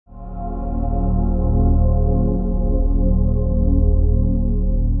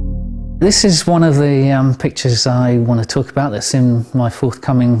This is one of the pictures I want to talk about that's in my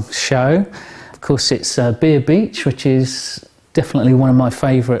forthcoming show. Of course, it's Beer Beach, which is definitely one of my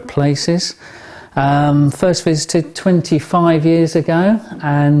favourite places. First visited 25 years ago,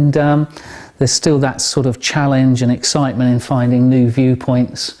 and there's still that sort of challenge and excitement in finding new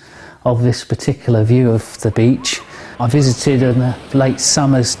viewpoints of this particular view of the beach. I visited on a late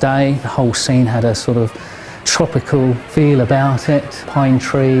summer's day. The whole scene had a sort of tropical feel about it, pine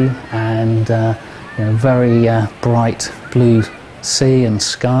tree and very bright blue sea and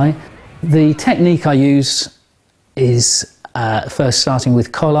sky. The technique I use is first starting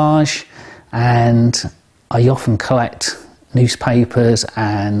with collage, and I often collect newspapers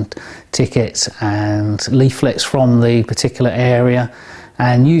and tickets and leaflets from the particular area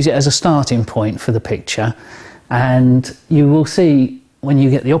and use it as a starting point for the picture. And you will see, when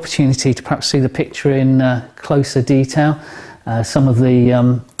you get the opportunity to perhaps see the picture in closer detail, some of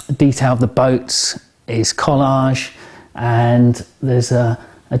the detail of the boats is collage, and there's a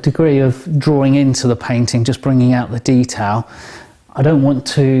degree of drawing into the painting, just bringing out the detail. I don't want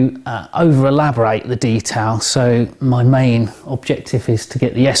to over elaborate the detail, so my main objective is to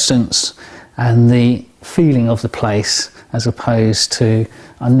get the essence and the feeling of the place as opposed to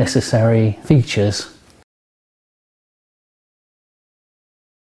unnecessary features.